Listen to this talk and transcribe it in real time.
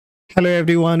Hello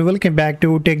everyone, welcome back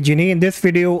to Tech Genie. In this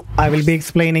video, I will be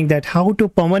explaining that how to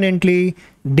permanently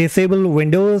disable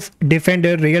Windows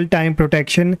Defender real-time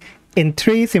protection in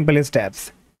 3 simple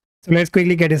steps. So let's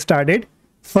quickly get started.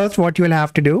 First, what you will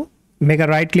have to do, make a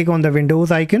right click on the Windows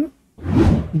icon.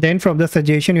 Then from the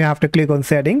suggestion, you have to click on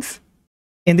Settings.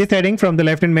 In the setting, from the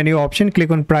left-hand menu option,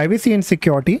 click on Privacy and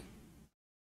Security.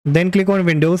 Then click on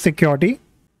Windows Security.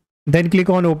 Then click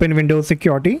on Open Windows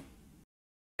Security.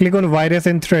 Click on Virus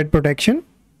and Threat Protection.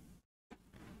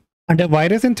 Under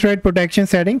Virus and Threat Protection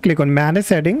setting, click on Manage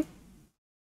Setting.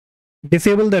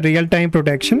 Disable the Real-Time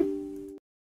Protection.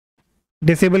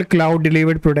 Disable Cloud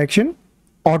Delivered Protection.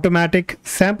 Automatic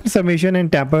Sample Submission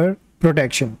and Tamper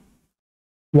Protection.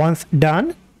 Once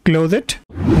done, close it.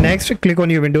 Next, click on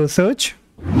your Windows search.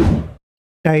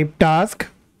 Type Task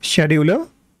Scheduler.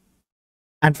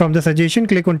 And from the suggestion,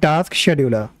 click on Task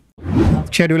Scheduler.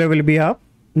 Task Scheduler will be up.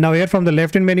 Now here from the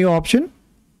left hand menu option,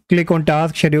 click on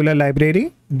Task Scheduler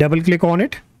Library, double click on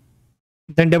it,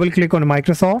 then double click on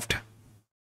Microsoft,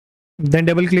 then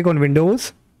double click on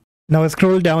Windows. Now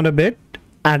scroll down a bit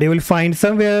and you will find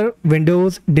somewhere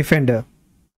Windows Defender.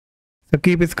 So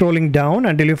keep scrolling down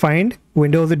until you find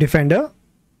Windows Defender.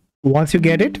 Once you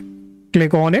get it,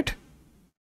 click on it.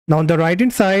 Now on the right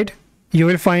hand side, you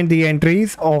will find the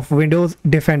entries of Windows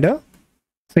Defender.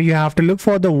 So you have to look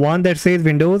for the one that says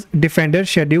Windows Defender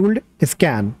Scheduled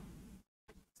Scan.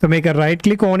 So make a right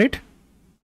click on it,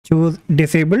 choose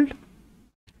Disabled.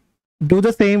 Do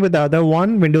the same with the other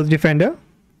one, Windows Defender,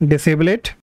 disable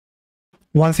it.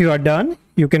 Once you are done,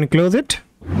 you can close it.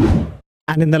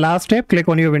 And in the last step, click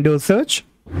on your Windows search,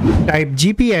 type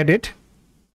Gpedit,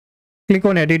 click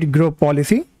on Edit Group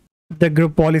Policy. The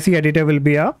Group Policy editor will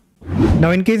be up.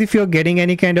 Now in case if you are getting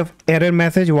any kind of error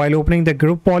message while opening the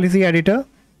Group Policy editor,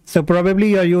 so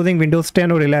probably you are using Windows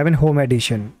 10 or 11 Home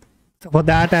Edition. So for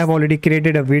that I have already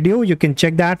created a video. You can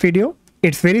check that video.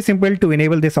 It's very simple to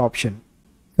enable this option.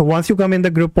 So once you come in the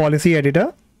Group Policy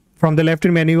editor, from the left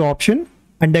menu option,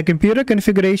 under Computer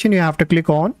Configuration you have to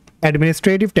click on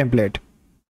Administrative Template.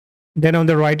 Then on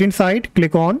the right hand side,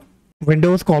 click on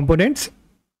Windows Components.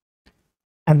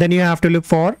 And then you have to look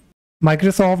for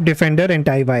Microsoft Defender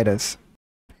Antivirus.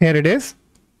 Here it is.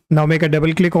 Now make a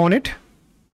double click on it.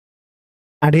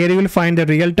 And here you will find the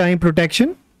real-time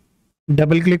protection.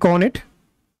 Double click on it.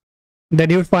 Then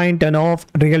you will find turn off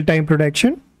real-time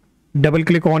protection. Double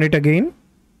click on it again.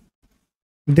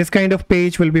 This kind of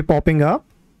page will be popping up.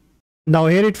 Now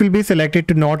here it will be selected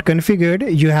to not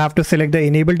configured. You have to select the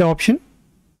enabled option.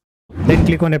 Then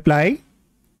click on apply.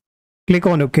 Click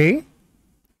on OK.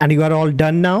 And you are all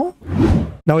done now.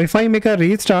 Now if I make a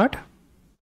restart,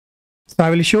 so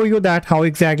I will show you that how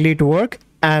exactly it works.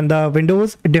 And the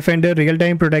Windows Defender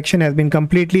real-time protection has been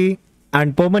completely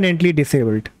and permanently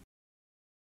disabled.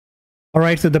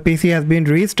 Alright, so the PC has been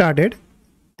restarted.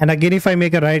 And again, if I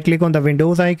make a right click on the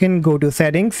Windows icon, go to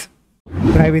Settings,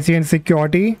 Privacy and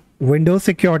Security, Windows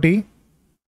Security,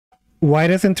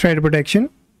 Virus and Threat Protection.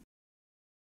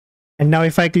 And now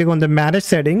if I click on the Manage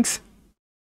Settings,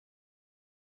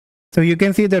 so you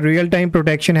can see the real-time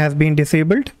protection has been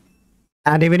disabled.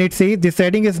 And even it says this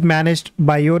setting is managed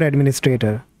by your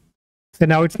administrator. So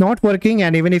now it's not working,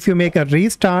 and even if you make a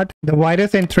restart, the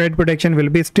virus and threat protection will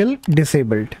be still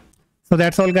disabled. So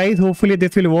that's all guys. Hopefully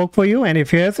this will work for you, and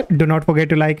if yes, do not forget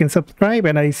to like and subscribe,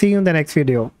 and I see you in the next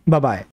video. Bye bye.